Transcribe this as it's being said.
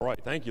right,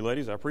 thank you,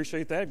 ladies. I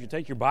appreciate that. If you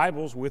take your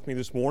Bibles with me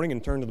this morning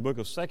and turn to the book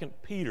of 2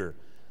 Peter,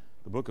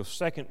 the book of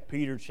 2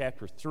 Peter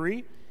chapter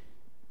 3,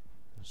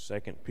 2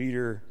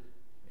 Peter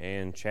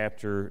and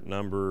chapter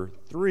number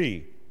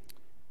 3.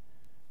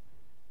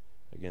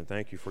 Again,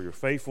 thank you for your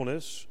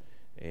faithfulness,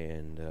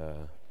 and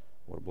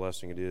what a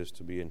blessing it is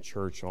to be in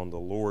church on the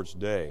Lord's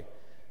Day.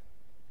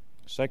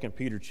 2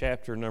 Peter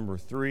chapter number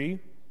 3.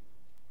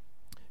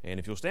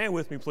 And if you'll stand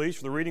with me, please,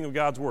 for the reading of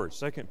God's Word.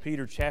 2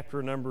 Peter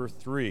chapter number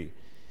 3.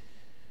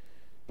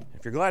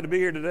 If you're glad to be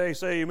here today,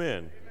 say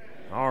amen.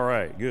 All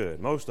right, good.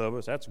 Most of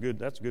us, that's a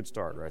good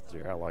start right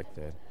there. I like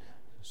that.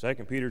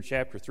 2 Peter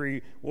chapter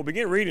 3. We'll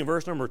begin reading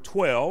verse number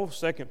 12,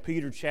 2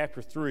 Peter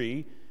chapter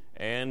 3,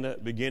 and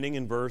beginning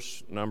in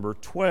verse number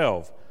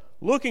 12.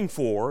 Looking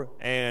for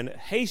and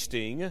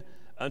hasting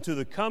unto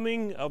the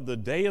coming of the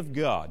day of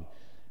God,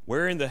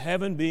 wherein the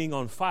heaven being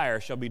on fire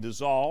shall be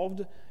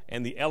dissolved,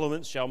 and the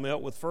elements shall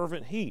melt with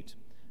fervent heat.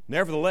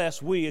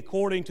 Nevertheless, we,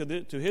 according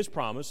to his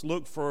promise,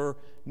 look for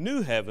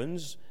new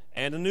heavens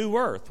and a new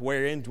earth,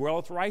 wherein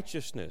dwelleth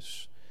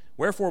righteousness.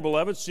 Wherefore,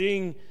 beloved,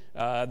 seeing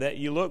that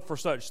ye look for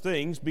such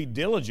things, be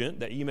diligent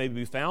that ye may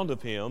be found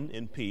of him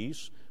in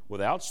peace,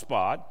 without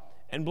spot,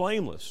 and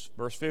blameless.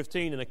 Verse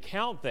 15, and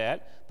account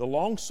that the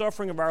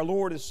long-suffering of our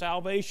Lord is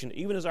salvation,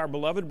 even as our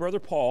beloved brother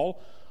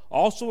Paul,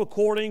 also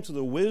according to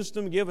the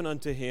wisdom given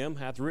unto him,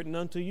 hath written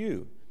unto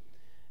you.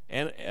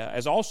 And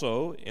as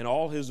also in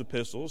all his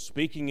epistles,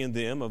 speaking in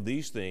them of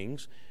these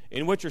things,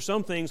 in which are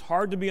some things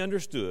hard to be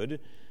understood,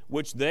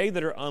 which they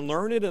that are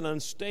unlearned and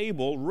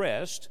unstable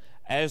wrest,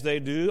 as they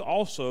do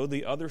also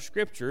the other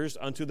scriptures,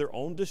 unto their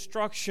own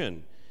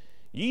destruction.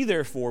 Ye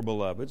therefore,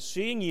 beloved,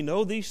 seeing ye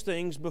know these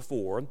things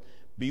before,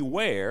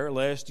 beware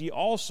lest ye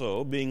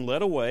also, being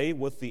led away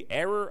with the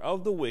error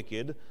of the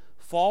wicked,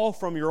 fall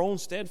from your own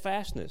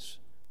steadfastness.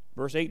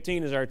 Verse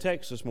 18 is our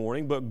text this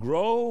morning. But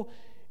grow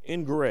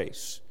in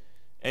grace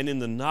and in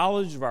the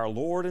knowledge of our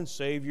Lord and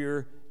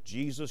Savior,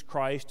 Jesus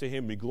Christ. To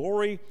him be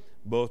glory,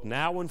 both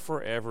now and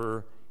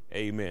forever.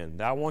 Amen.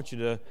 Now I want you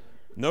to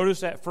notice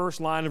that first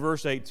line of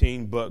verse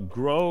 18, but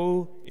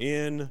grow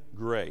in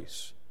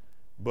grace.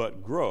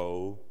 But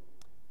grow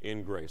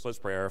in grace. Let's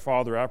pray. Our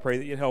Father, I pray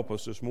that you'd help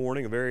us this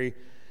morning. A very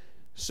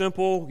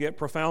simple yet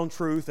profound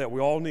truth that we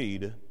all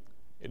need.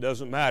 It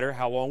doesn't matter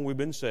how long we've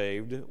been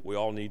saved. We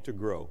all need to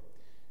grow.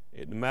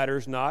 It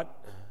matters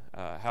not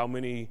how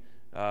many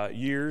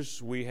years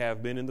we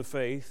have been in the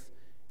faith.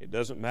 It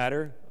doesn't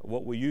matter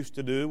what we used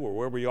to do or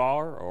where we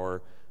are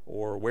or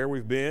where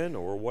we've been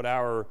or what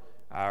our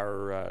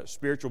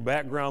spiritual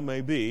background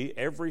may be.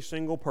 Every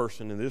single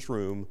person in this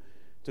room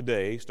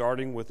today,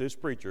 starting with this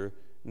preacher,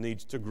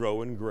 needs to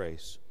grow in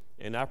grace.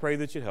 And I pray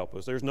that you'd help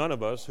us. There's none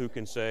of us who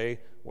can say,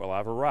 well,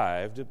 I've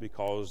arrived,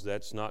 because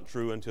that's not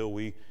true until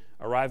we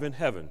arrive in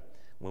heaven,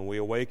 when we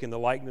awake in the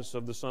likeness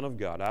of the Son of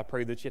God. I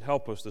pray that you'd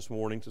help us this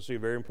morning to see a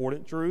very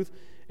important truth,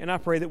 and I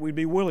pray that we'd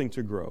be willing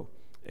to grow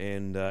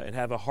and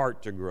have a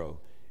heart to grow.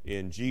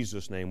 In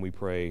Jesus' name we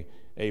pray,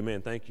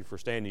 amen. Thank you for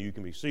standing. You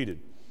can be seated.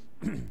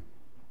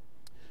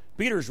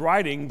 Peter's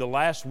writing the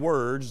last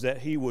words that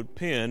he would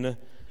pen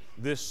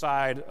this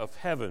side of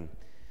heaven.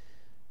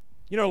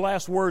 You know,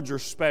 last words are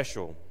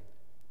special.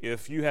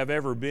 If you have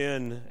ever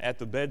been at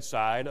the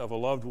bedside of a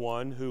loved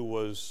one who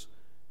was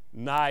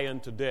nigh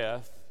unto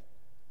death,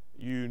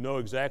 you know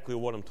exactly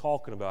what I'm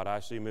talking about.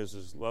 I see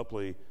Mrs.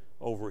 Lupley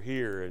over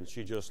here, and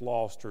she just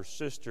lost her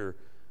sister,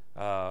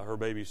 her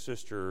baby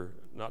sister,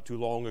 not too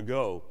long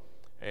ago.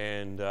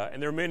 And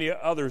there are many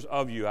others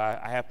of you.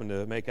 I happened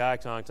to make eye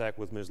contact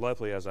with Ms.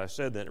 Lupley as I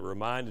said that. It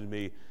reminded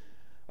me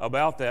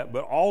about that.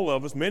 But all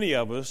of us, many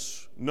of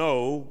us,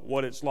 know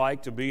what it's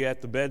like to be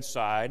at the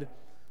bedside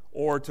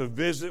or to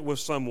visit with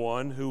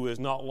someone who is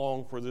not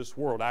long for this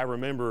world. I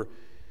remember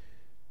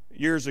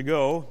years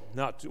ago,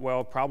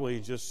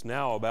 probably just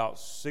now, about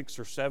 6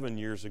 or 7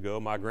 years ago,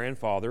 my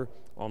grandfather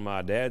on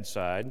my dad's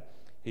side,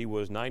 he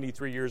was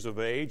 93 years of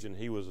age, and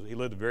he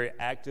lived a very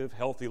active,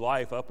 healthy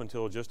life up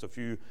until just a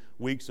few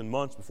weeks and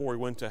months before he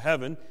went to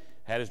heaven.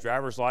 Had his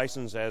driver's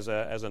license as a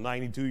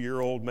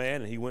 92-year-old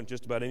man, and he went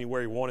just about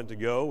anywhere he wanted to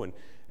go.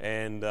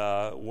 And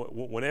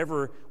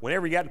whenever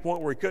he got to the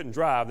point where he couldn't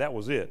drive, that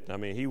was it. I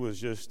mean, he was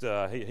just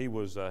he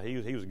was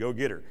a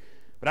go-getter.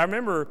 But I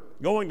remember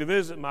going to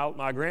visit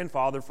my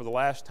grandfather for the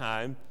last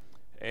time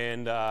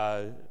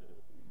and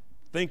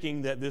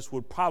thinking that this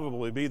would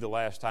probably be the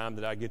last time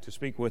that I get to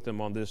speak with him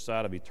on this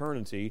side of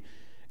eternity.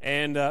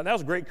 And that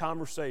was a great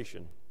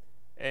conversation.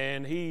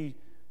 And he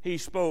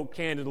spoke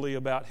candidly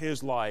about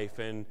his life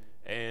and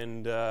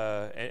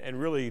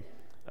really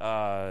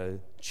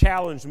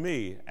challenged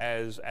me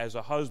as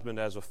a husband,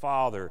 as a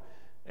father,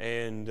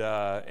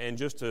 and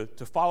just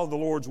to follow the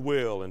Lord's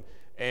will.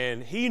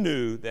 And he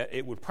knew that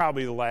it would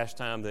probably be the last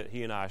time that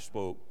he and I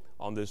spoke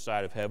on this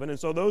side of heaven. And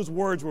so those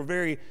words were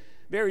very,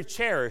 very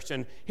cherished.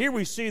 And here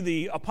we see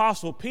the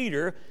Apostle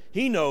Peter.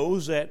 He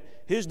knows that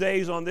his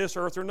days on this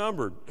earth are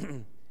numbered.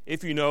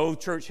 If you know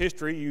church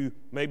history, you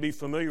may be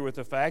familiar with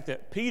the fact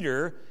that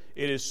Peter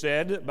It is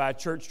said by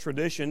church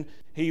tradition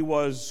he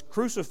was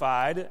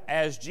crucified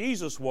as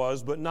Jesus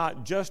was, but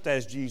not just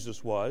as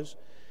Jesus was.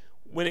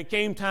 When it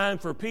came time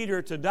for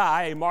Peter to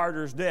die a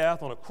martyr's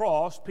death on a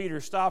cross,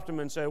 Peter stopped him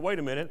and said, wait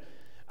a minute,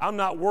 I'm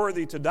not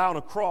worthy to die on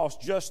a cross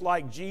just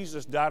like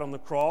Jesus died on the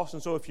cross,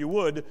 and so if you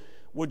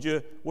would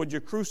you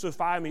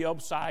crucify me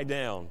upside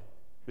down,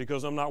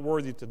 because I'm not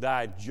worthy to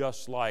die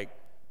just like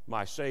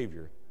my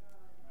Savior.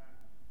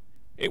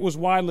 It was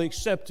widely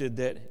accepted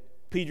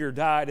that Peter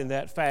died in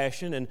that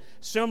fashion, and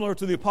similar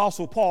to the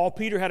Apostle Paul,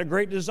 Peter had a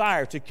great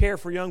desire to care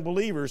for young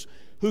believers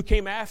who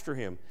came after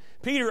him.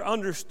 Peter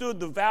understood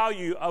the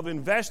value of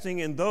investing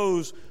in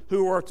those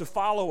who are to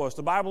follow us.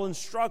 The Bible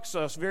instructs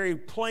us very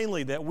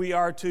plainly that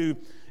we're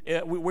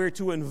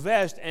to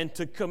invest and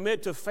to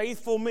commit to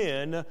faithful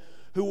men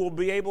who will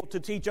be able to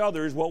teach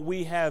others what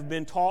we have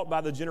been taught by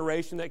the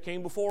generation that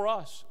came before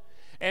us.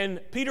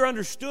 And Peter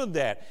understood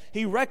that.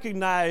 He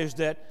recognized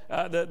that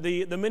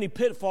the many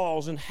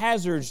pitfalls and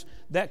hazards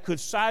that could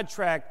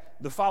sidetrack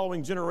the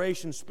following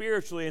generation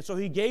spiritually, and so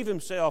he gave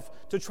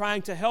himself to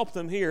trying to help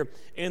them here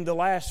in the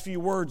last few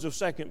words of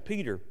 2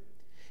 Peter.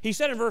 He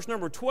said in verse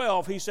number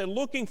 12, he said,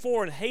 looking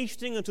for and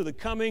hasting unto the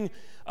coming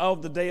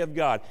of the day of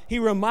God. He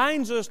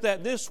reminds us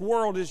that this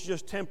world is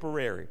just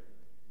temporary.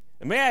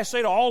 And may I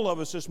say to all of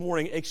us this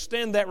morning,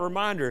 extend that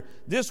reminder.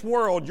 This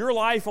world, your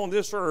life on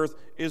this earth,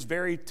 is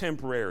very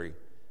temporary.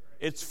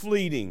 It's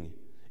fleeting.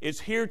 It's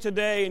here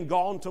today and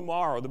gone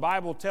tomorrow. The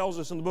Bible tells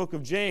us in the book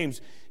of James,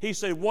 he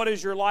said, what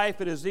is your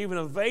life? It is even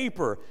a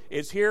vapor.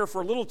 It's here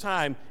for a little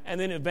time, and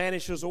then it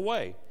vanishes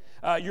away.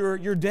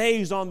 Your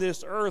days on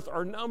this earth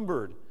are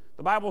numbered.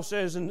 The Bible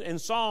says in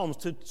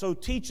Psalms, so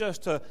teach us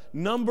to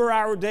number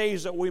our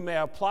days that we may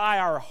apply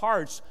our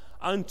hearts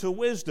unto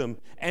wisdom.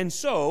 And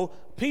so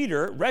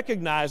Peter,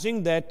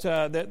 recognizing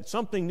that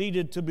something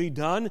needed to be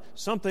done,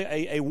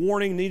 a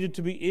warning needed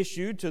to be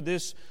issued to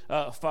those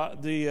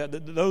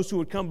who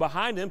would come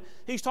behind him,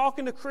 he's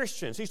talking to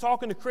Christians. He's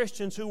talking to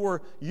Christians who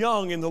were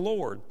young in the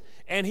Lord.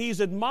 And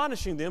he's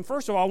admonishing them.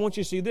 First of all, I want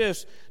you to see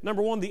this.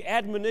 Number one, the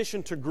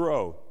admonition to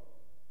grow.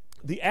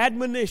 The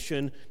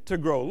admonition to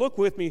grow. Look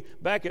with me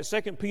back at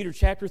 2 Peter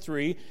chapter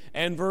 3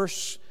 and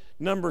verse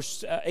number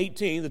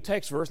 18, the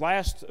text verse,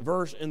 last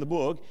verse in the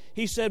book.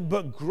 He said,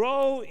 but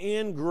grow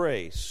in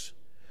grace.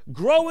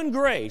 Grow in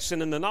grace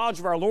and in the knowledge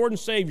of our Lord and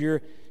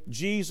Savior,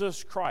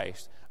 Jesus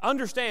Christ.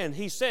 Understand,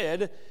 he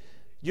said,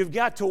 you've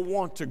got to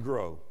want to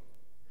grow.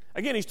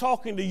 Again, he's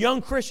talking to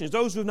young Christians,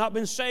 those who have not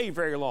been saved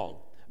very long.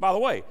 By the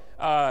way,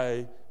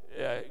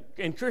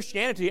 in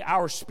Christianity,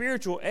 our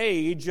spiritual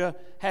age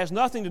has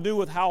nothing to do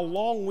with how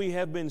long we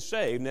have been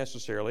saved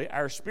necessarily.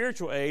 Our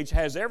spiritual age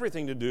has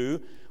everything to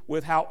do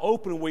with how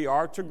open we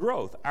are to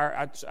growth.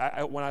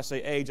 When I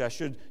say age, I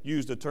should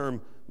use the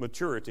term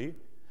maturity.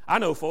 I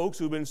know folks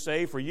who've been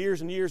saved for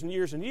years and years and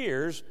years and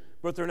years,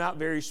 but they're not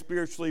very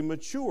spiritually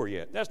mature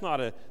yet. That's not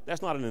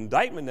an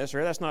indictment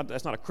necessarily.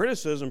 That's not a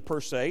criticism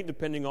per se,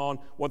 depending on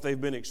what they've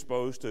been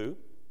exposed to.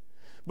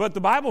 But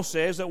the Bible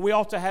says that we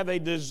ought to have a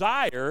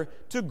desire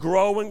to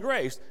grow in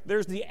grace.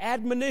 There's the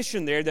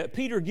admonition there that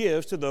Peter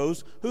gives to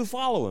those who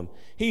follow him.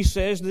 He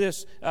says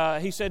this,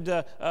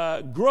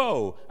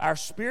 grow. Our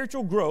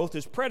spiritual growth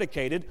is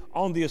predicated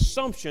on the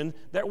assumption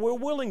that we're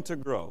willing to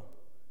grow.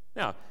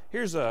 Now,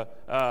 here's a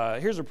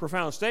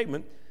profound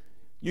statement.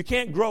 You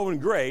can't grow in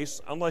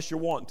grace unless you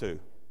want to.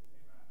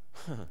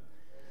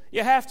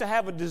 You have to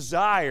have a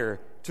desire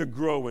to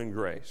grow in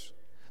grace.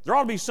 There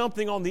ought to be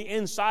something on the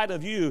inside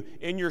of you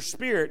in your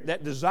spirit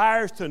that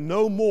desires to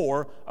know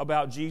more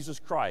about Jesus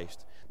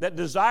Christ, that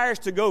desires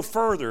to go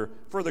further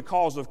for the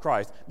cause of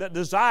Christ, that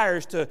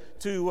desires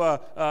to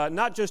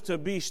not just to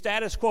be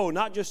status quo,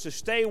 not just to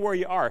stay where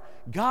you are.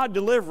 God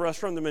deliver us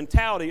from the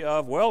mentality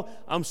of, well,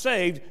 I'm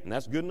saved, and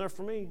that's good enough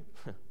for me.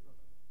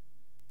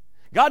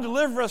 God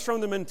deliver us from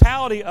the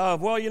mentality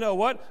of, well, you know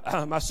what?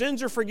 My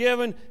sins are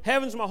forgiven.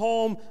 Heaven's my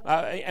home.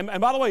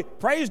 And by the way,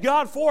 praise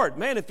God for it.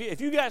 Man,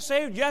 if you got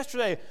saved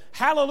yesterday,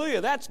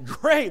 hallelujah, that's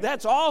great.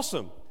 That's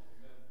awesome.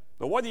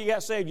 But whether you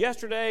got saved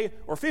yesterday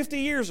or 50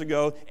 years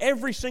ago,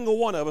 every single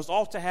one of us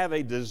ought to have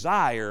a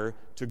desire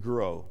to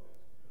grow.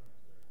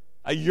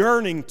 A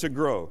yearning to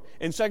grow.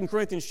 In 2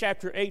 Corinthians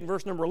chapter 8 and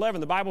verse number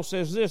 11, the Bible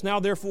says this, now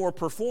therefore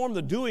perform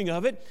the doing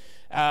of it,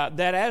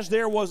 that as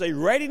there was a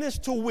readiness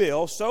to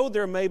will, so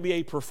there may be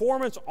a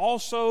performance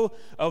also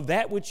of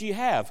that which ye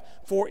have.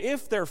 For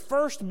if there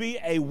first be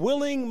a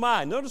willing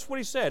mind, notice what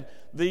he said,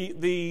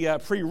 the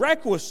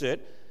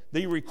prerequisite,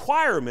 the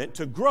requirement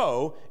to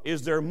grow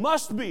is there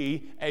must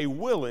be a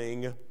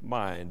willing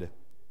mind.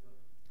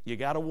 You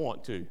got to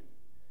want to.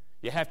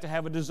 You have to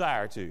have a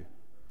desire to.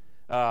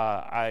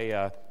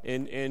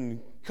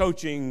 In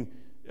coaching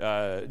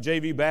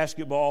JV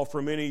basketball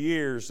for many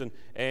years,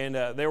 and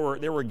there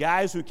were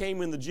guys who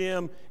came in the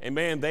gym, and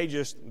man,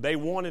 they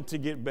wanted to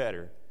get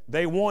better.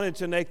 They wanted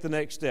to take the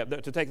next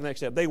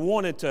step. They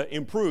wanted to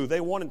improve. They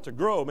wanted to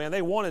grow. Man,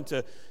 they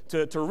wanted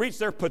to reach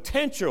their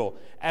potential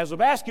as a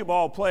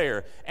basketball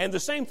player. And the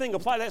same thing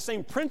applies. That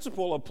same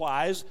principle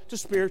applies to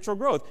spiritual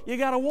growth. You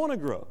got to want to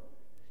grow.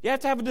 You have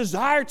to have a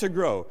desire to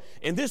grow.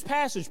 In this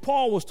passage,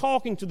 Paul was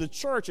talking to the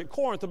church at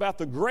Corinth about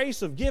the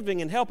grace of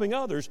giving and helping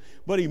others,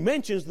 but he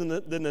mentions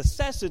the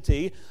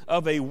necessity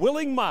of a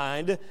willing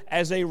mind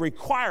as a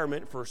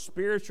requirement for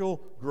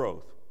spiritual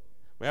growth.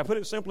 May I put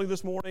it simply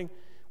this morning?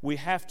 We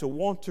have to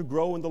want to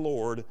grow in the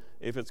Lord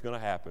if it's going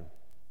to happen.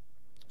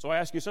 So I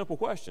ask you a simple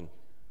question.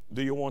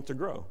 Do you want to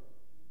grow?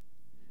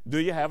 Do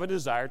you have a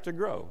desire to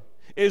grow?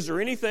 Is there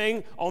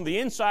anything on the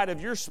inside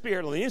of your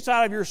spirit, on the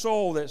inside of your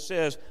soul that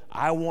says,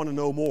 I want to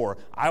know more.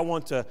 I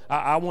want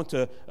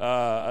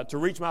to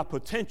reach my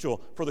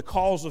potential for the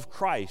cause of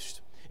Christ.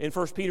 In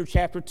 1 Peter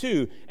chapter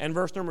 2 and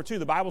verse number 2,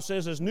 the Bible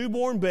says, as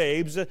newborn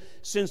babes,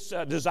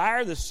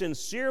 desire the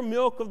sincere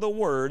milk of the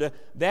word,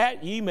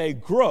 that ye may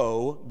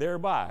grow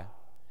thereby.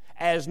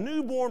 As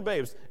newborn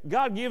babes,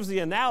 God gives the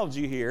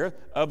analogy here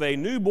of a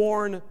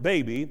newborn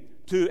baby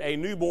to a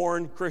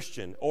newborn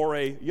Christian, or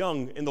a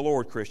young in the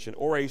Lord Christian,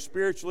 or a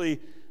spiritually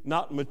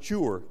not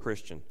mature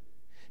Christian.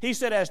 He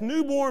said, as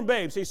newborn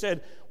babes, he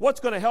said, what's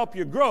going to help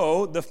you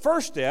grow? The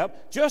first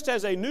step, just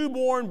as a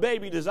newborn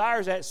baby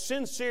desires that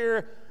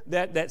sincere,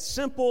 that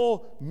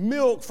simple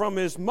milk from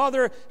his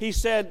mother, he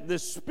said, the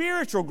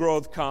spiritual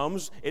growth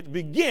comes, it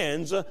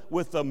begins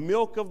with the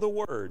milk of the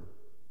Word.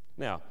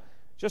 Now,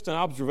 just an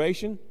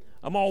observation,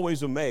 I'm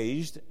always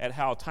amazed at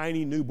how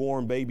tiny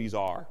newborn babies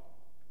are.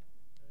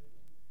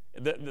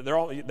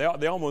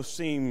 They almost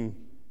seem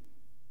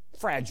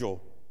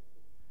fragile.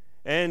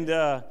 And,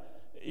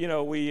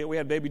 we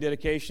had baby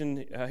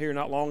dedication here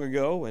not long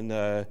ago,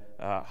 and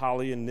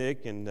Holly and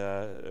Nick and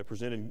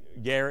presented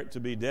Garrett to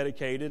be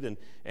dedicated,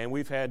 and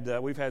we've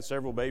had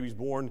several babies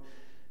born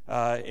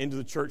into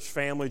the church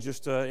family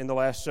just in the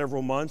last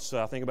several months.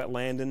 I think about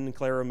Landon and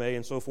Clara May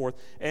and so forth.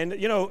 And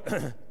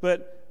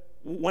but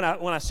when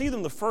I see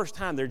them the first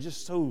time, they're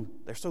so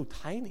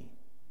tiny.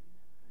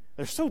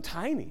 They're so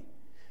tiny.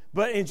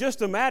 But in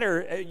just a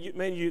matter,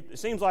 it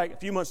seems like a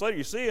few months later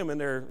you see them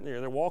and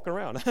they're walking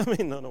around. I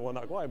mean, no,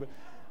 not quite,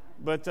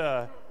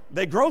 but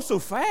they grow so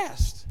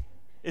fast.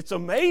 It's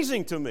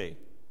amazing to me.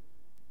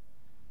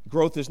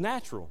 Growth is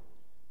natural.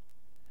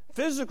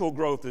 Physical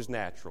growth is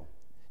natural.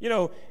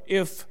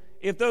 If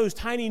those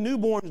tiny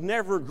newborns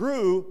never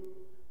grew,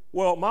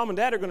 well, mom and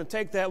dad are going to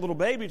take that little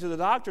baby to the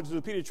doctor, to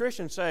the pediatrician,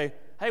 and say,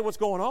 hey, what's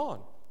going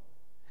on?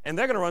 And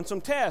they're going to run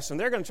some tests, and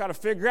they're going to try to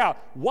figure out,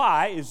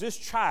 why is this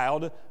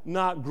child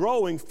not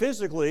growing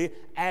physically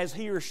as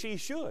he or she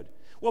should?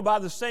 Well, by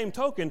the same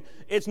token,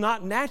 it's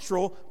not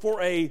natural for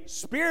a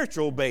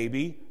spiritual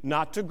baby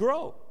not to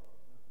grow.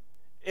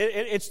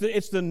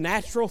 It's the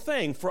natural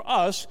thing for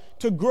us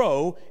to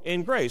grow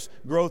in grace.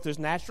 Growth is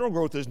natural.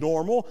 Growth is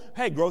normal.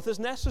 Hey, growth is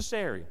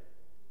necessary.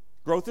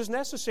 Growth is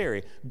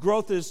necessary.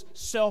 Growth is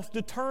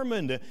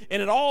self-determined.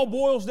 And it all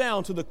boils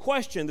down to the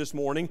question this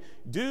morning,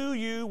 do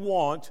you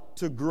want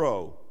to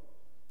grow?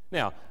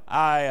 Now,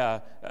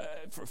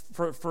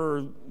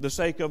 for the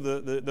sake of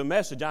the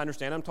message, I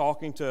understand I'm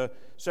talking to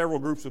several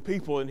groups of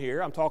people in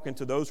here. I'm talking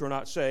to those who are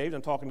not saved.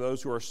 I'm talking to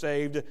those who are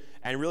saved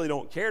and really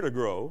don't care to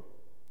grow.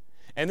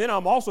 And then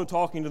I'm also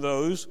talking to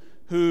those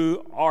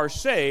who are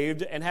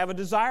saved and have a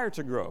desire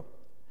to grow.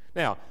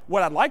 Now,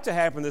 what I'd like to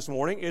happen this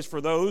morning is for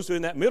those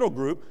in that middle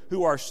group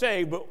who are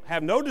saved but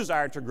have no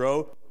desire to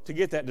grow to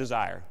get that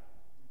desire.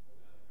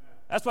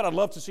 That's what I'd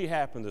love to see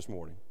happen this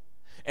morning.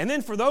 And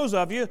then for those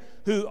of you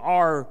who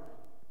are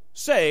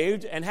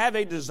saved and have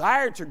a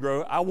desire to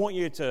grow, I want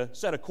you to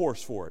set a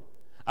course for it.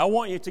 I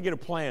want you to get a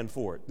plan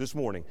for it this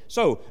morning.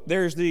 So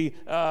there's the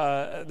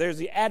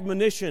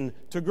admonition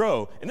to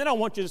grow. And then I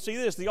want you to see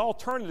this, the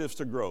alternatives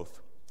to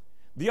growth.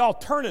 The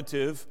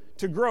alternative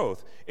to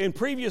growth. In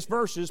previous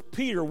verses,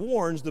 Peter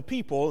warns the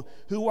people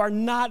who are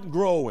not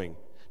growing.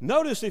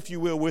 Notice, if you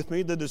will, with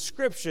me, the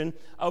description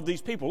of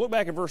these people. Look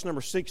back at verse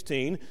number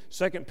 16,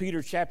 2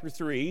 Peter chapter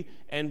 3,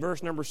 and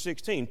verse number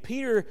 16.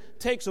 Peter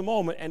takes a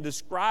moment and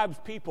describes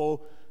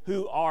people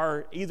who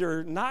are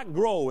either not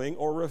growing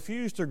or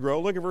refuse to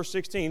grow. Look at verse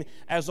 16.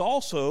 As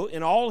also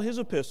in all his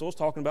epistles,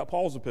 talking about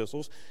Paul's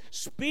epistles,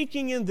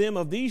 speaking in them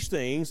of these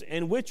things,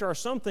 in which are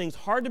some things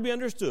hard to be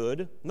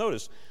understood,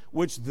 notice,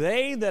 which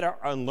they that are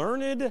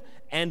unlearned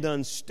and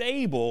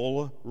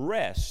unstable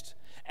wrest,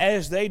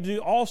 as they do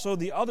also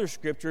the other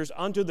scriptures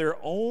unto their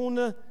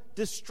own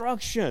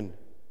destruction.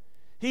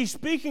 He's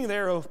speaking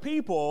there of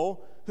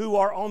people who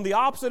are on the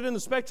opposite end of the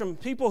spectrum,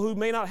 people who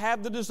may not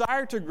have the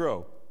desire to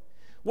grow.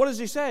 What is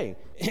he saying?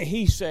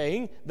 He's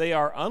saying they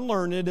are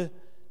unlearned,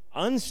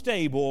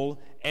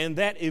 unstable, and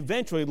that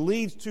eventually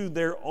leads to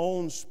their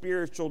own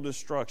spiritual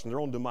destruction, their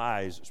own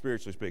demise,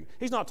 spiritually speaking.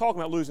 He's not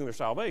talking about losing their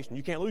salvation.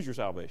 You can't lose your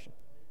salvation.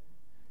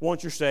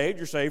 Once you're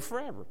saved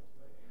forever.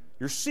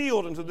 You're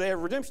sealed until the day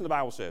of redemption, the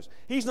Bible says.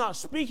 He's not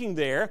speaking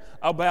there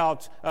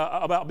about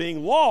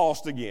being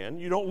lost again.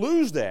 You don't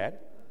lose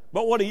that.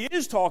 But what he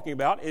is talking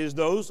about is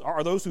those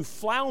who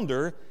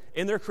flounder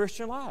in their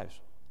Christian lives.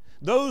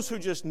 Those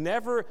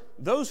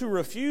who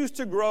refuse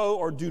to grow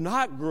or do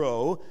not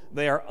grow,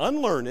 they are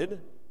unlearned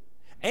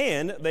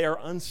and they are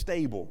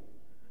unstable.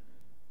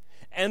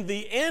 And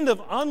the end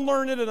of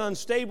unlearned and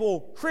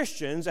unstable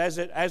Christians, as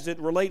it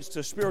relates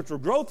to spiritual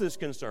growth is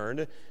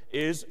concerned,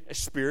 is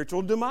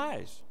spiritual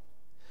demise.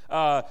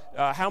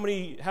 How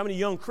many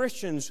young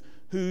Christians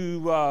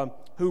who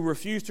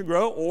refuse to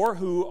grow or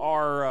who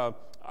are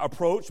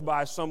approached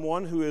by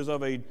someone who is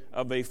of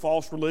a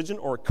false religion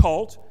or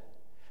cult?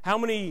 How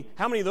many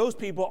of those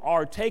people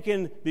are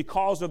taken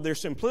because of their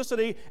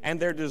simplicity and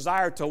their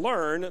desire to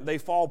learn? They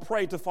fall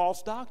prey to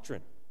false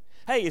doctrine.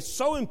 Hey, it's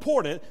so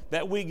important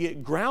that we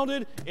get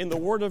grounded in the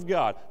Word of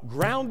God,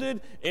 grounded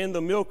in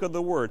the milk of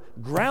the Word,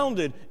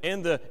 grounded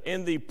in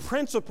the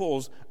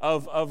principles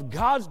of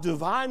God's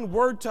divine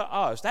Word to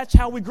us. That's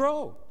how we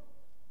grow.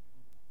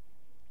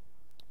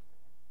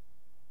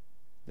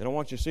 Then I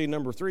want you to see,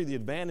 number 3, the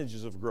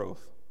advantages of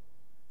growth.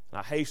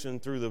 I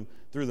hasten through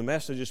the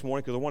message this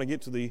morning because I want to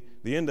get to the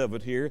end of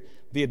it here.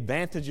 The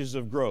advantages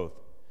of growth.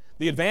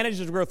 The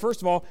advantages of growth,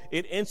 first of all,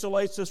 it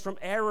insulates us from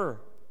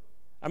error.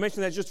 I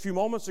mentioned that just a few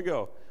moments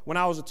ago. When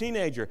I was a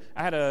teenager,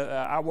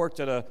 I worked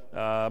at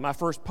my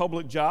first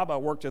public job. I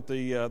worked at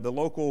the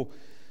local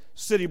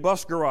city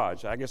bus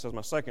garage. I guess that was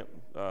my second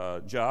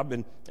job,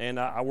 and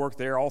I worked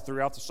there all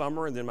throughout the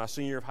summer. And then my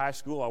senior year of high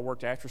school, I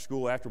worked after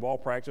school, after ball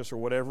practice or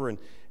whatever.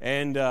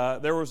 And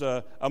there was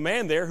a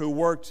man there who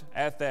worked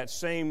at that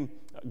same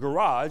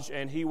garage,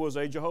 and he was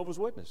a Jehovah's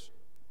Witness.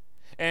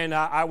 And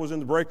I was in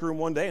the break room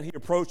one day, and he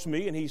approached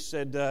me, and he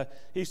said, I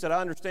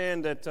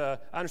understand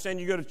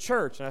you go to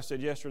church. And I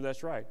said, yes, sir,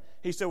 that's right.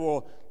 He said,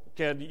 well,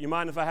 do you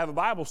mind if I have a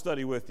Bible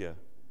study with you?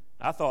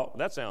 I thought,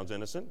 that sounds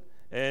innocent.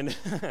 And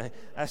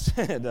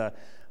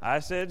I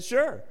said,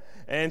 sure.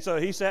 And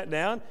so he sat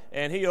down,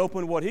 and he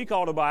opened what he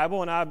called a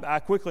Bible, and I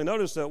quickly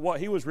noticed that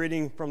what he was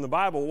reading from the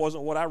Bible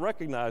wasn't what I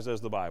recognized as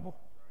the Bible.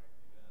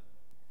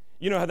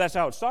 You know, that's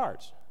how it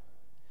starts.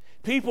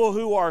 People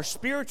who are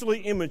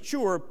spiritually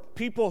immature,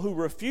 people who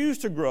refuse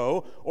to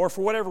grow, or for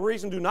whatever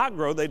reason do not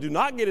grow, they do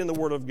not get in the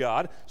Word of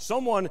God.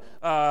 Someone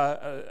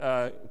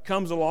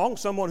comes along,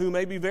 someone who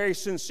may be very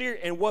sincere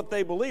in what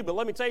they believe. But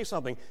let me tell you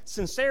something: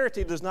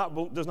 sincerity does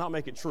not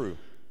make it true.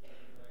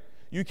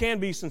 You can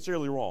be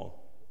sincerely wrong.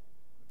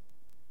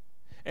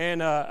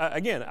 And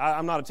again,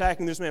 I'm not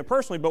attacking this man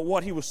personally, but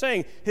what he was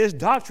saying, his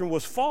doctrine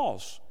was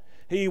false.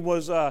 He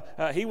was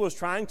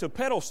trying to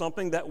peddle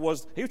something he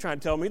was trying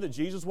to tell me that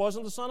Jesus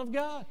wasn't the Son of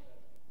God.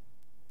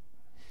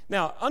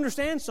 Now,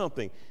 understand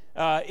something.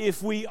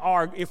 If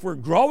we're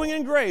growing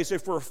in grace,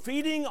 if we're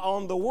feeding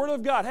on the Word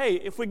of God, hey,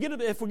 if we get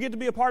to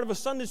be a part of a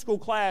Sunday school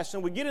class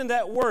and we get in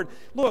that Word,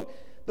 look,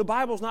 the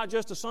Bible's not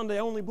just a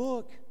Sunday-only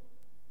book.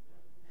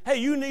 Hey,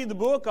 you need the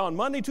book on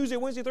Monday, Tuesday,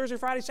 Wednesday, Thursday,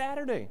 Friday,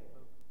 Saturday.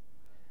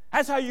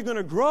 That's how you're going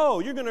to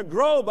grow. You're going to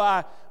grow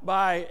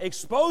by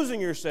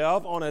exposing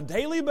yourself on a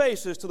daily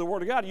basis to the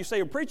Word of God. You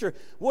say, well, preacher,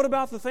 what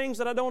about the things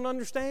that I don't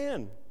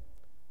understand?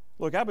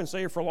 Look, I've been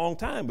saved for a long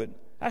time, but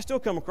I still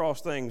come across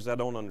things I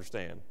don't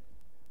understand.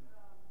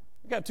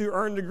 I've got 2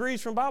 earned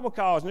degrees from Bible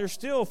college, and there's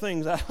still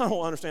things I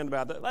don't understand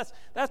about that.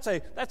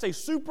 That's a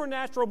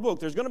supernatural book.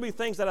 There's going to be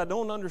things that I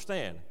don't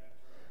understand.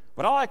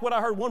 But I like what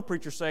I heard one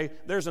preacher say: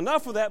 there's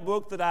enough of that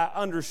book that I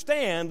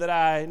understand that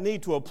I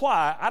need to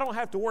apply. I don't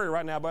have to worry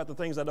right now about the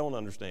things I don't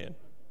understand.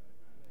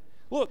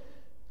 Look,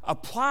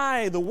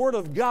 apply the Word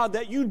of God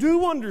that you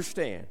do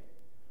understand.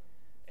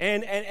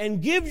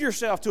 And give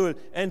yourself to it.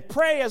 And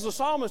pray as the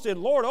psalmist did,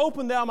 Lord,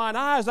 open thou mine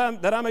eyes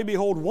that I may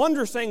behold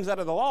wondrous things out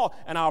of the law.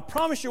 And I'll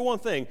promise you one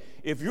thing: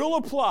 if you'll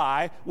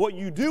apply what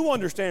you do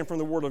understand from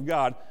the Word of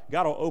God,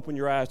 God will open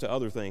your eyes to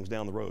other things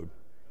down the road.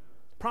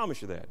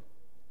 Promise you that.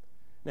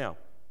 Now,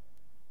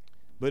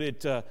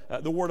 but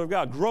the Word of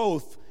God,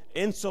 growth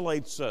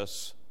insulates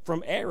us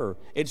from error.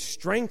 It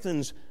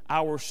strengthens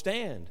our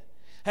stand.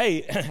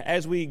 Hey,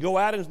 as we go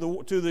out into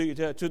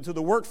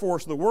the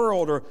workforce of the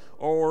world,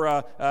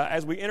 or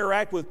as we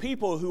interact with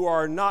people who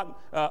are not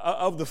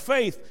of the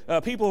faith,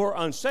 people who are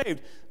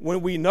unsaved, when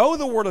we know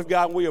the Word of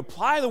God, when we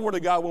apply the Word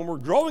of God, when we're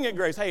growing in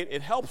grace, hey,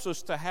 it helps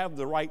us to have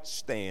the right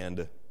stand.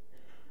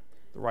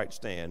 The right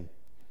stand.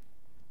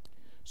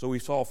 So we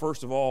saw,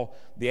 first of all,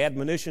 the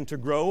admonition to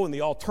grow and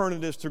the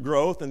alternatives to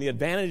growth and the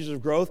advantages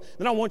of growth.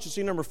 Then I want you to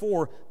see, number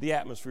 4, the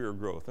atmosphere of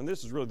growth. And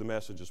this is really the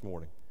message this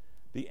morning.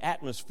 The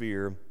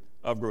atmosphere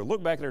of growth.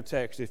 Look back at our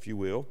text, if you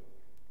will.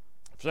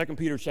 2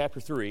 Peter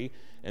chapter 3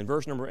 and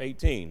verse number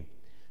 18.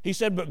 He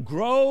said, but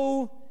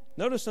grow,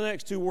 notice the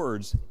next 2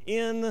 words,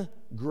 in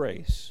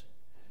grace.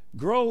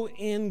 Grow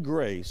in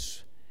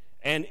grace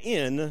and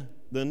in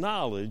the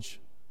knowledge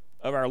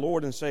of our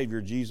Lord and Savior,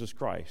 Jesus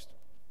Christ.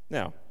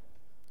 Now,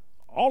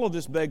 all of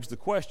this begs the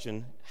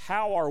question,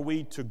 how are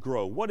we to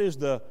grow? What is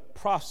the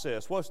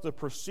process? What's the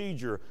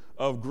procedure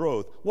of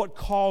growth? What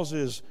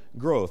causes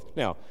growth?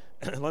 Now,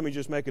 let me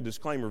just make a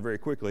disclaimer very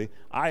quickly.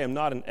 I am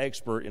not an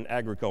expert in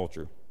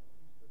agriculture.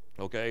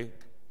 Okay?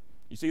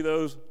 You see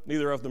those?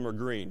 Neither of them are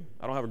green.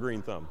 I don't have a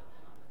green thumb.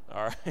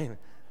 All right?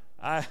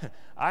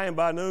 I am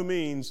by no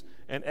means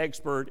an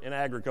expert in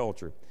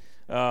agriculture.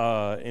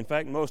 In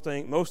fact, most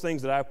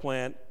things that I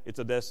plant, it's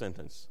a death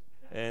sentence.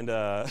 And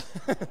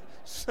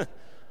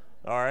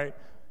all right.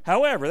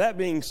 However, that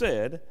being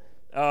said,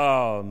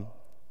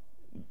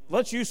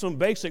 let's use some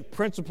basic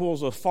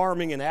principles of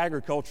farming and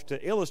agriculture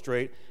to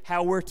illustrate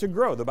how we're to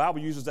grow. The Bible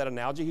uses that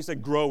analogy. He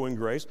said grow in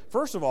grace.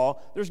 First of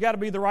all, there's got to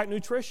be the right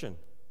nutrition.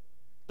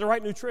 The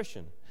right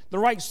nutrition. The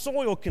right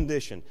soil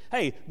condition.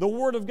 Hey, the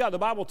Word of God, the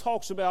Bible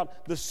talks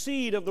about the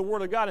seed of the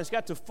Word of God. It's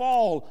got to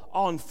fall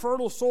on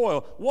fertile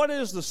soil. What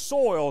is the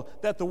soil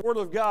that the Word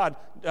of God,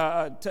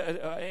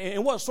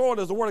 in what soil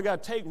does the Word of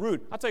God take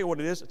root? I'll tell you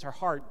what it is. It's our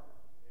heart.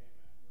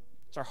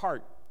 It's our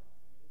heart.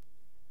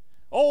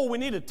 Oh, we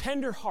need a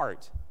tender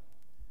heart.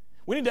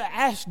 We need to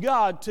ask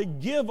God to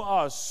give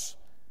us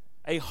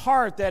a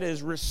heart that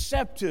is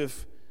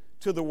receptive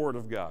to the Word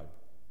of God.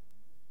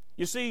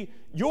 You see,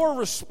 your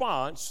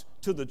response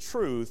to the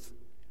truth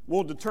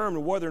will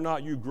determine whether or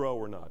not you grow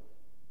or not.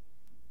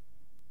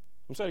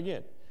 I'll say it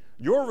again.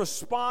 Your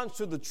response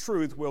to the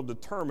truth will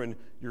determine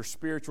your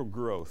spiritual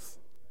growth.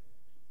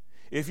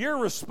 If your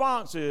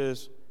response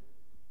is,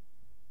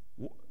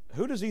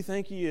 who does he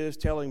think he is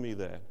telling me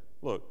that?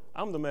 Look,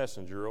 I'm the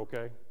messenger,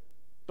 okay?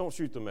 Don't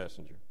shoot the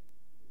messenger.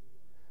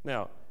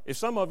 Now, if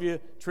some of you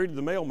treated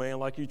the mailman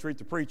like you treat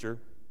the preacher,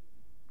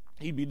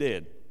 he'd be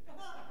dead.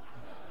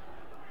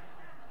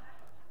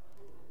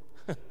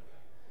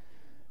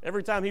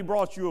 Every time he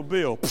brought you a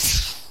bill,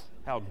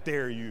 how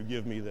dare you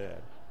give me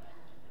that?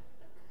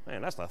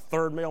 Man, that's the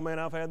third mailman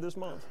I've had this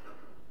month.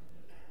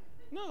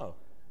 No.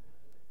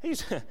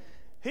 He's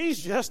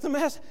just the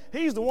mess.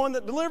 He's the one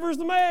that delivers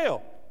the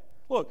mail.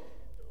 Look,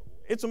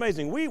 it's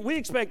amazing. We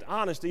expect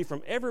honesty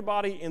from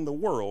everybody in the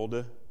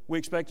world. We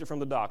expect it from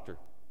the doctor.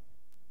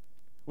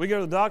 We go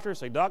to the doctor and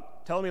say,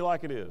 Doc, tell me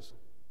like it is.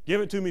 Give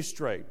it to me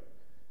straight.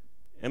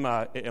 Am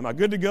I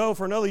good to go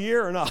for another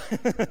year or not?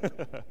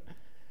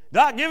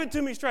 Doc, give it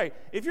to me straight.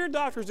 If your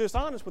doctor's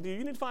dishonest with you,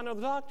 you need to find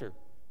another doctor.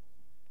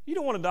 You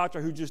don't want a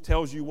doctor who just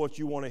tells you what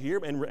you want to hear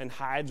and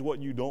hides what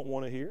you don't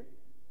want to hear.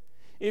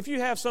 If you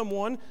have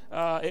someone,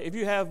 if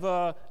you have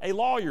a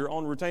lawyer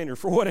on retainer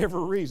for whatever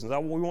reasons,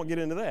 we won't get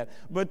into that.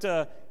 But,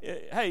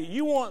 hey,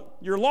 you want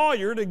your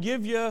lawyer to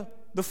give you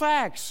the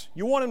facts.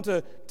 You want him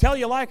to tell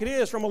you like it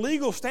is from a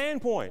legal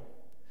standpoint.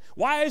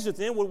 Why is it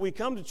then when we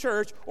come to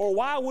church, or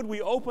why would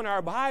we open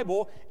our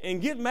Bible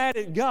and get mad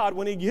at God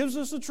when He gives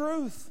us the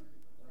truth?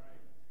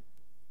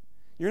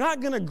 You're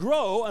not going to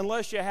grow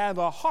unless you have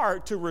a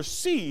heart to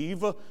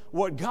receive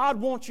what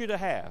God wants you to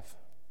have,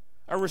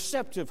 a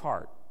receptive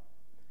heart.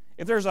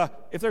 If there's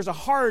a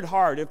hard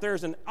heart, if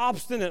there's an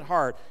obstinate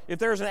heart, if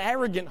there's an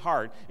arrogant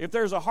heart, if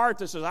there's a heart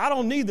that says, I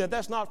don't need that,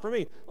 that's not for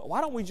me, why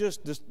don't we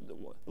just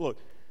look,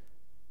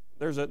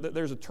 there's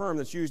a term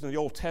that's used in the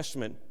Old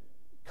Testament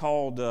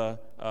called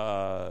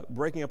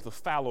breaking up the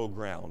fallow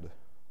ground.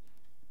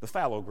 The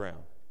fallow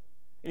ground.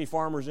 Any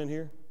farmers in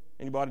here?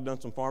 Anybody done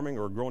some farming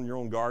or grown your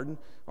own garden?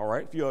 All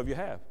right, a few of you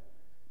have.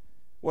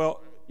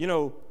 Well, you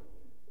know,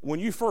 when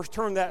you first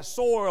turn that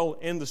soil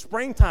in the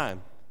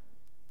springtime,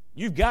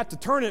 you've got to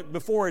turn it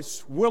before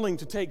it's willing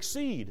to take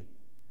seed.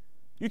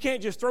 You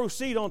can't just throw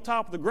seed on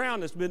top of the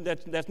ground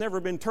that's never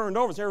been turned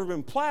over, it's never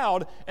been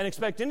plowed, and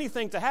expect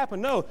anything to happen.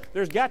 No,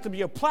 there's got to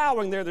be a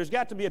plowing there. There's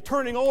got to be a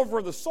turning over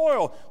of the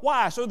soil.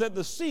 Why? So that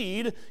the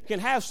seed can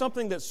have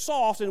something that's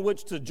soft in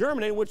which to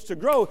germinate, in which to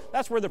grow.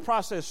 That's where the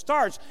process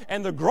starts.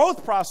 And the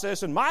growth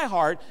process in my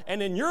heart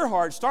and in your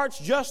heart starts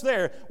just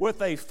there with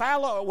a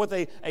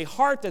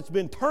heart that's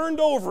been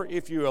turned over,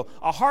 if you will,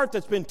 a heart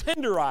that's been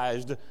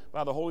tenderized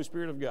by the Holy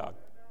Spirit of God.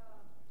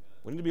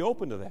 We need to be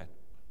open to that.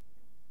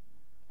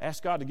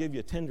 Ask God to give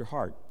you a tender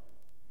heart.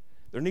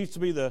 There needs to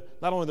be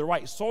not only the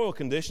right soil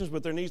conditions,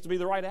 but there needs to be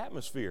the right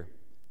atmosphere.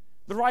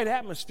 The right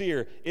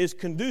atmosphere is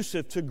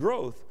conducive to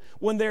growth.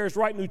 When there's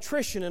right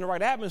nutrition and the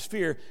right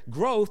atmosphere,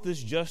 growth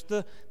is just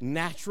the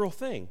natural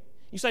thing.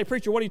 You say,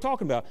 preacher, what are you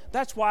talking about?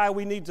 That's why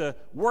we need to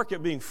work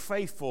at being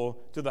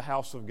faithful to the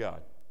house of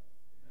God.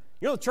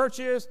 You know what the church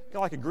is? Kind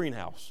of like a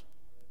greenhouse.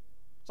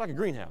 It's like a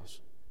greenhouse.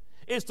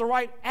 It's the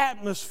right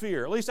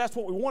atmosphere. At least that's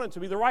what we want it to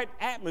be, the right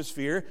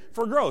atmosphere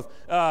for growth.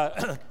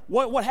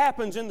 What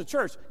happens in the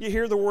church? You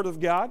hear the Word of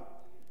God.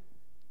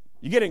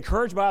 You get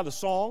encouraged by the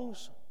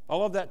songs. I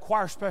love that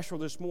choir special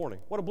this morning.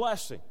 What a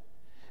blessing.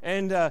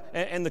 And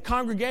the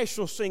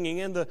congregational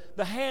singing and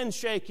the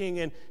handshaking,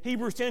 and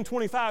Hebrews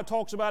 10:25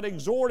 talks about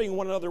exhorting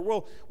one another.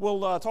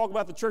 We'll talk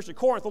about the church at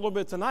Corinth a little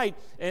bit tonight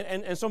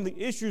and some of the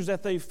issues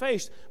that they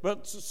faced.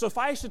 But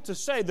suffice it to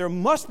say, there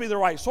must be the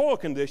right soil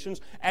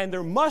conditions and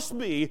there must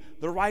be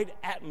the right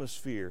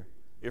atmosphere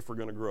if we're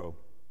going to grow.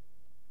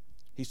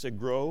 He said,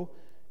 grow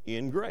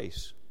in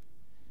grace.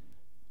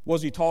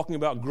 Was he talking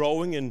about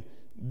growing in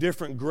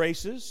different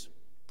graces?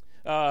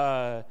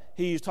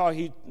 He's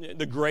talking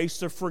the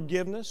grace of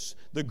forgiveness,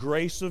 the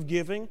grace of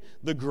giving,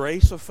 the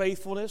grace of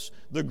faithfulness,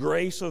 the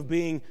grace of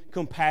being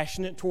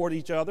compassionate toward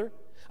each other.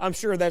 I'm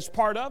sure that's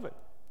part of it.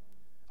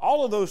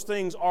 All of those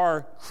things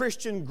are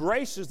Christian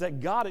graces that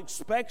God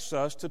expects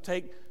us to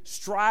take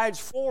strides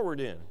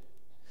forward in.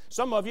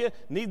 Some of you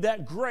need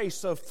that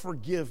grace of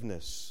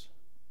forgiveness.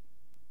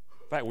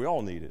 In fact, we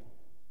all need it.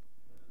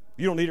 If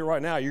you don't need it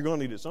right now, you're going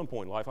to need it at some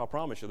point in life, I'll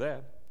promise you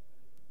that.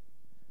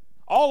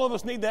 All of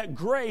us need that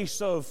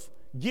grace of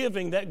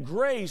giving, that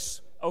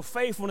grace of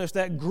faithfulness,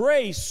 that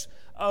grace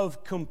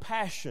of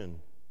compassion.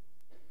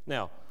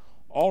 Now,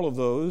 all of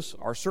those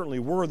are certainly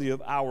worthy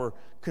of our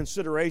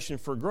consideration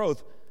for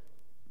growth,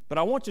 but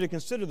I want you to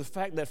consider the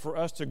fact that for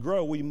us to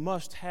grow, we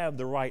must have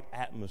the right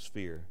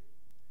atmosphere.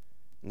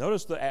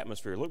 Notice the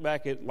atmosphere. Look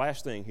back at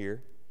last thing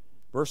here,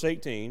 verse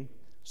 18,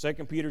 2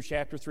 Peter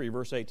chapter 3,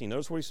 verse 18.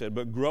 Notice what he said,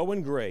 "But grow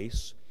in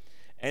grace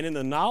and in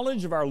the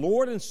knowledge of our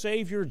Lord and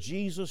Savior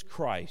Jesus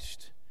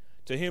Christ.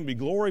 To him be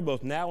glory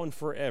both now and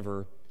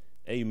forever.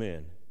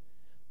 Amen."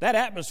 That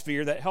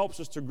atmosphere that helps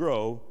us to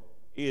grow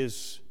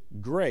is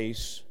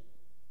grace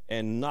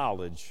and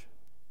knowledge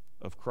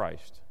of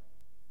Christ.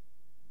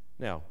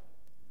 Now,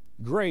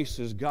 grace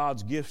is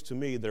God's gifts to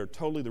me that are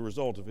totally the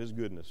result of his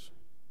goodness.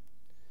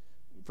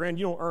 Friend,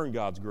 you don't earn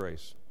God's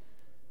grace.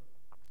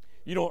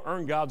 You don't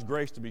earn God's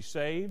grace to be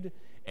saved,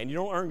 and you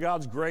don't earn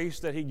God's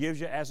grace that he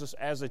gives you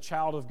as a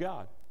child of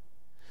God.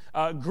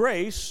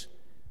 Grace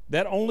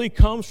that only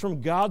comes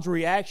from God's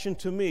reaction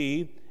to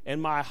me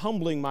and my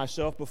humbling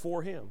myself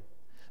before him.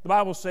 The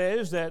Bible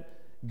says that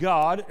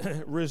God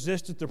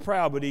resisteth the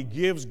proud, but he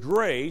gives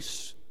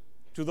grace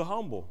to the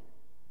humble.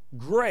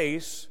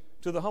 Grace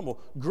to the humble.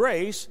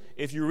 Grace,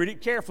 if you read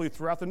it carefully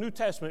throughout the New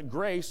Testament,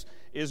 grace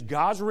is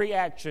God's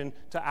reaction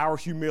to our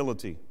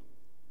humility.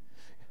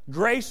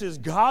 Grace is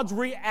God's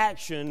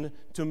reaction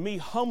to me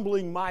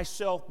humbling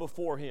myself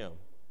before him.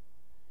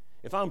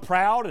 If I'm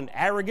proud and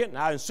arrogant and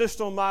I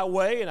insist on my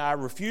way and I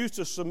refuse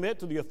to submit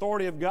to the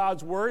authority of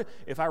God's word,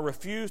 if I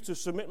refuse to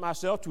submit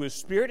myself to his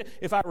spirit,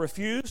 if I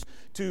refuse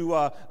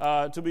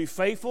to be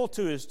faithful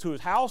to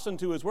his house and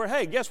to his word,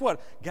 hey, guess what?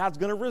 God's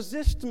going to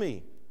resist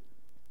me.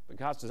 But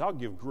God says, I'll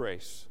give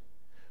grace.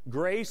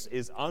 Grace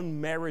is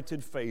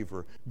unmerited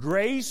favor.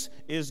 Grace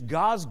is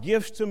God's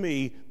gift to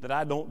me that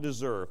I don't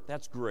deserve.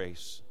 That's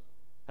grace.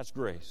 That's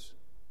grace.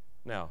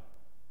 Now,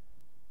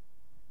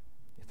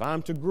 if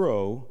I'm to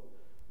grow,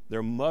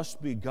 there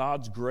must be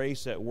God's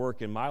grace at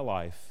work in my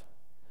life.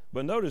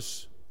 But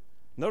notice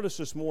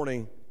this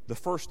morning, the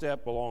first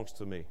step belongs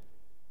to me.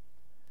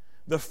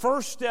 The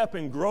first step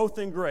in growth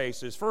in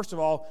grace is, first of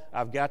all,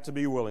 I've got to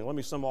be willing. Let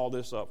me sum all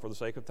this up for the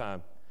sake of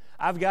time.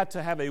 I've got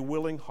to have a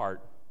willing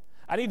heart.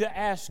 I need to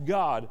ask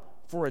God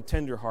for a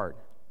tender heart.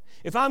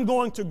 If I'm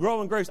going to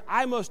grow in grace,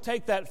 I must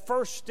take that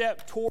first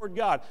step toward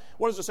God.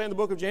 What does it say in the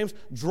book of James?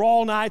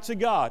 Draw nigh to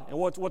God. And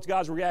what's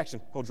God's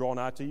reaction? He'll draw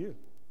nigh to you.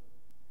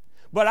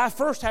 But I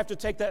first have to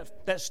take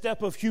that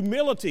step of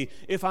humility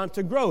if I'm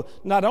to grow.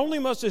 Not only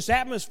must this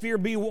atmosphere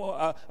be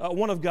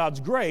one of God's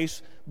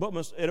grace, but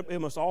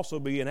it must also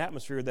be an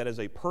atmosphere that is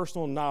a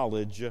personal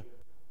knowledge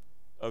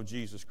of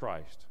Jesus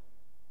Christ.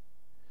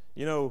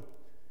 You know,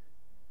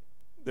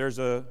 there's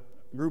a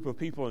group of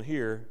people in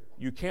here,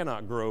 you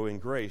cannot grow in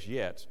grace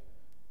yet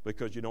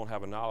because you don't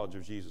have a knowledge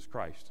of Jesus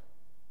Christ.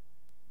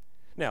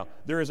 Now,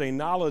 there is a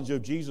knowledge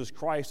of Jesus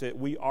Christ that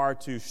we are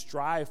to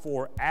strive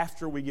for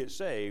after we get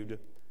saved,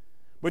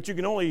 but you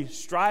can only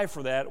strive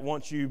for that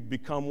once you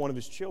become one of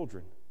his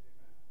children.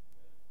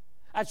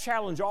 I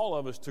challenge all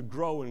of us to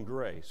grow in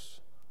grace.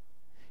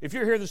 If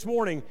you're here this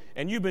morning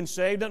and you've been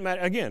saved, doesn't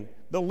matter. Again,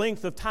 the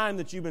length of time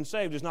that you've been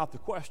saved is not the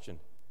question.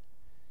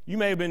 You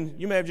may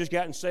have just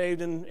gotten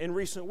saved in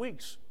recent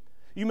weeks.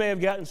 You may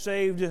have gotten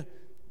saved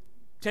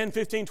 10,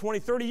 15, 20,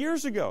 30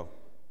 years ago.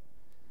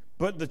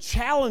 But the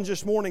challenge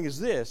this morning is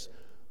this.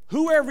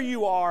 Whoever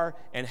you are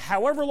and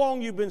however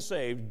long you've been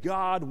saved,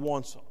 God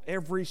wants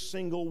every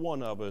single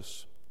one of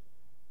us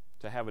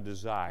to have a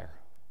desire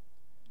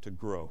to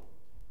grow.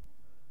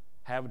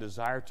 Have a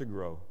desire to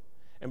grow.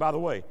 And by the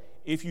way,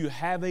 if you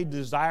have a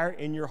desire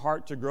in your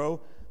heart to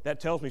grow, that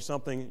tells me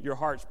something. Your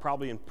heart's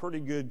probably in pretty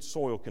good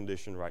soil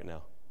condition right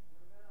now.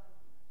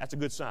 That's a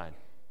good sign.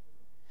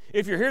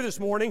 If you're here this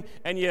morning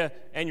and you're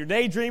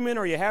daydreaming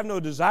or you have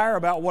no desire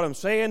about what I'm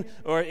saying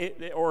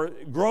or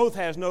growth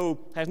has no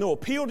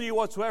appeal to you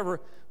whatsoever,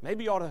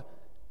 maybe you ought to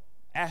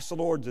ask the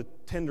Lord to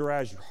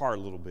tenderize your heart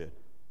a little bit.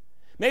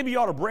 Maybe you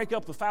ought to break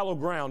up the fallow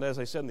ground, as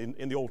they said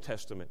in the Old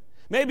Testament.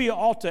 Maybe you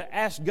ought to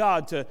ask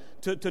God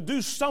to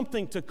do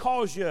something to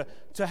cause you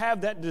to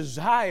have that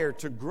desire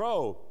to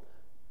grow.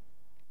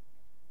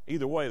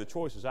 Either way, the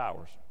choice is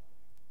ours.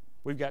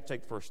 We've got to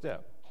take the first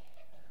step.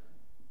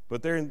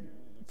 But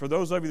for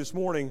those of you this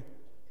morning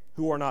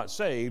who are not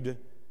saved,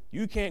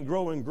 you can't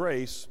grow in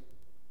grace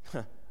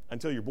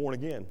until you're born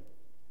again.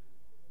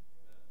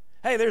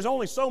 Hey, there's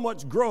only so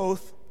much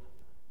growth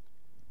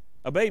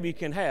a baby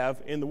can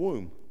have in the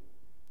womb.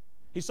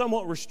 He's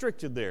somewhat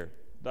restricted there.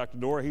 Dr.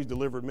 Dora, he's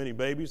delivered many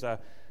babies. I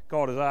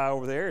caught his eye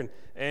over there.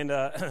 And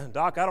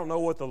Doc, I don't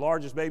know what the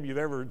largest baby you've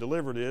ever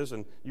delivered is,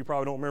 and you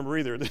probably don't remember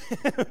either.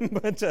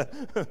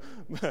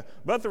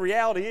 But the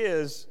reality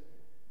is,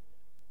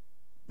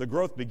 the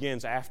growth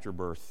begins after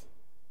birth,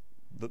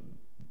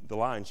 the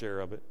lion's share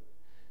of it.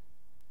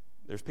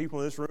 There's people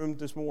in this room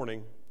this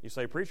morning, you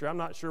say, Preacher, I'm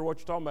not sure what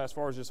you're talking about as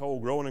far as this whole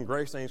growing in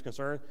grace thing is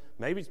concerned.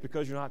 Maybe it's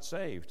because you're not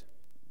saved.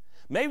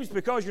 Maybe it's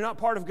because you're not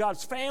part of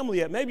God's family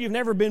yet. Maybe you've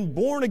never been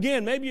born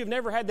again. Maybe you've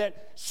never had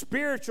that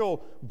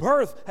spiritual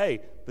birth.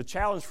 Hey, the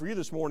challenge for you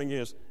this morning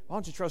is, why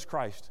don't you trust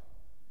Christ?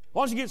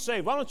 Why don't you get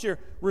saved? Why don't you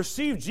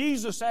receive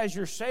Jesus as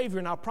your Savior?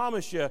 And I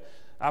promise you,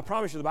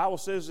 the Bible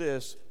says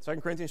this,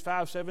 2 Corinthians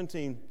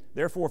 5:17,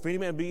 therefore, if any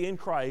man be in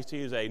Christ,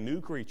 he is a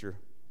new creature.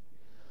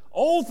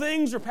 Old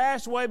things are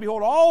passed away.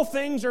 Behold, all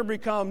things are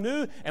become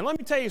new. And let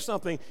me tell you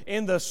something.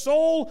 In the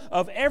soul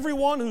of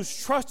everyone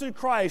who's trusted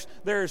Christ,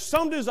 there is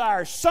some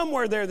desire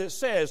somewhere there that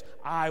says,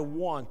 I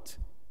want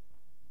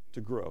to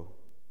grow.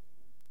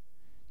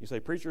 You say,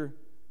 preacher,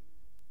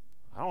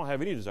 I don't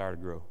have any desire to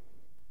grow.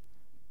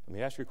 Let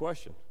me ask you a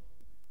question.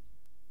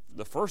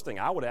 The first thing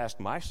I would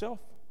ask myself,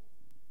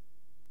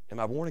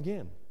 am I born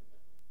again?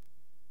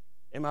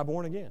 Am I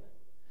born again?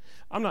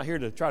 I'm not here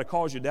to try to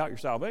cause you to doubt your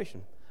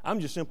salvation. I'm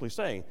just simply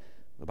saying,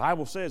 the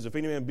Bible says, if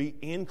any man be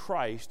in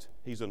Christ,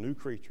 he's a new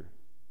creature.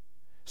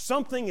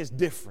 Something is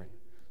different.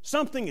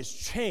 Something is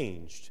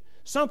changed.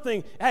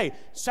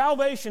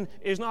 Salvation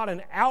is not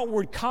an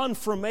outward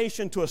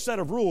confirmation to a set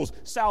of rules.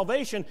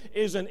 Salvation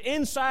is an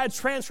inside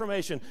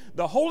transformation.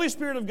 The Holy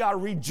Spirit of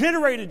God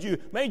regenerated you,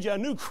 made you a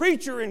new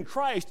creature in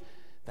Christ.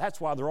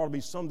 That's why there ought to be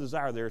some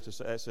desire there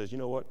that says, you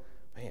know what,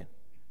 man,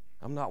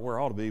 I'm not where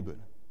I ought to be, but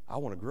I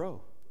want to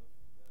grow.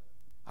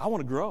 I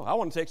want to grow. I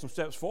want to take some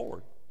steps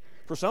forward.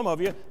 For some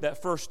of you,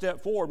 that first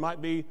step forward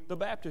might be the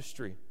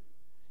baptistry.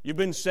 You've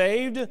been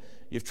saved.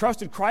 You've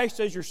trusted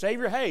Christ as your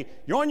Savior. Hey,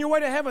 you're on your way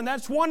to heaven.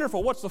 That's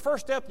wonderful. What's the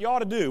first step you ought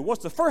to do?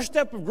 What's the first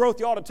step of growth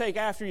you ought to take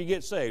after you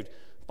get saved?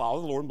 Follow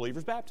the Lord in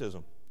believer's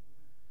baptism.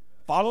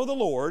 Follow the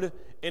Lord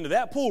into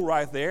that pool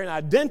right there and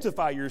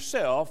identify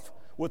yourself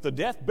with the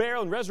death,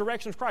 burial, and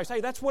resurrection of Christ. Hey,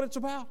 that's what it's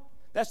about.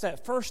 That's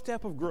that first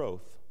step of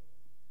growth.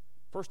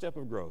 First step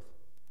of growth.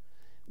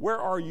 Where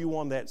are you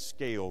on that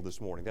scale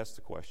this morning? That's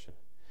the question.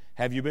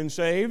 Have you been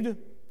saved?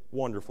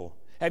 Wonderful.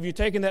 Have you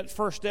taken that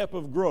first step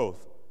of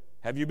growth?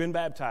 Have you been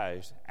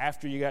baptized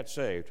after you got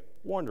saved?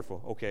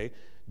 Wonderful. Okay.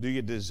 Do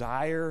you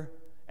desire,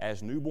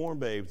 as newborn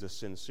babes, the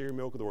sincere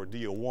milk of the Word? Do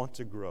you want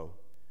to grow?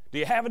 Do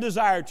you have a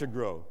desire to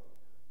grow?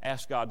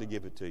 Ask God to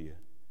give it to you.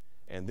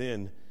 And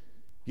then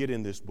get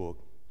in this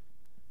book.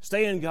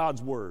 Stay in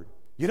God's Word.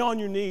 Get on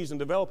your knees and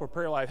develop a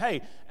prayer life.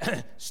 Hey,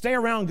 stay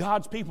around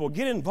God's people.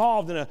 Get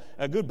involved in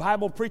a good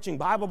Bible preaching,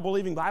 Bible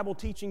believing, Bible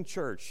teaching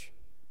church.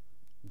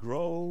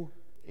 Grow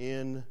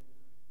in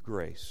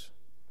grace.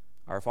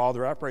 Our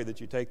Father, I pray that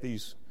you take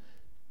these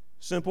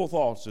simple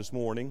thoughts this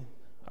morning,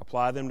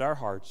 apply them to our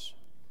hearts.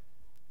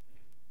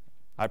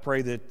 I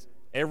pray that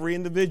every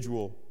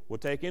individual will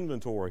take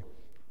inventory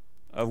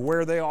of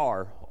where they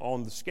are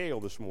on the scale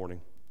this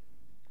morning.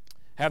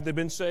 Have they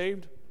been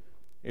saved?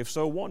 If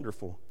so,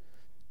 wonderful.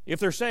 If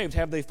they're saved,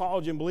 have they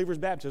followed you in believer's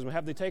baptism?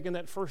 Have they taken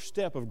that first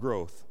step of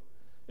growth?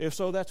 If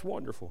so, that's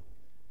wonderful.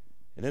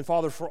 And then,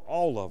 Father, for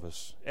all of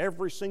us,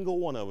 every single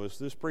one of us,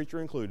 this preacher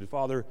included,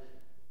 Father,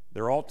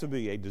 there ought to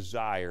be a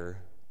desire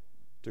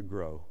to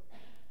grow,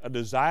 a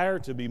desire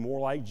to be more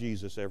like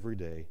Jesus every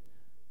day.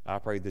 I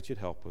pray that you'd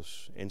help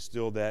us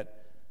instill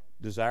that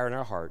desire in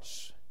our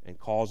hearts and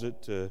cause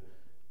it to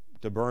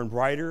burn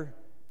brighter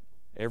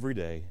every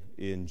day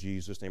in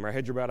Jesus' name. Our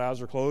heads are bowed,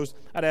 eyes are closed.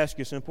 I'd ask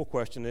you a simple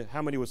question.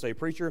 How many would say,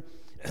 preacher,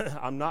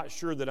 I'm not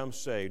sure that I'm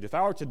saved. If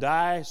I were to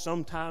die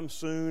sometime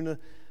soon,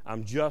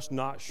 I'm just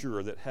not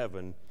sure that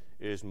heaven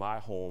is my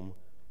home.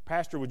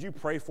 Pastor, would you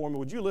pray for me?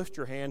 Would you lift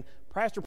your hand? Pastor,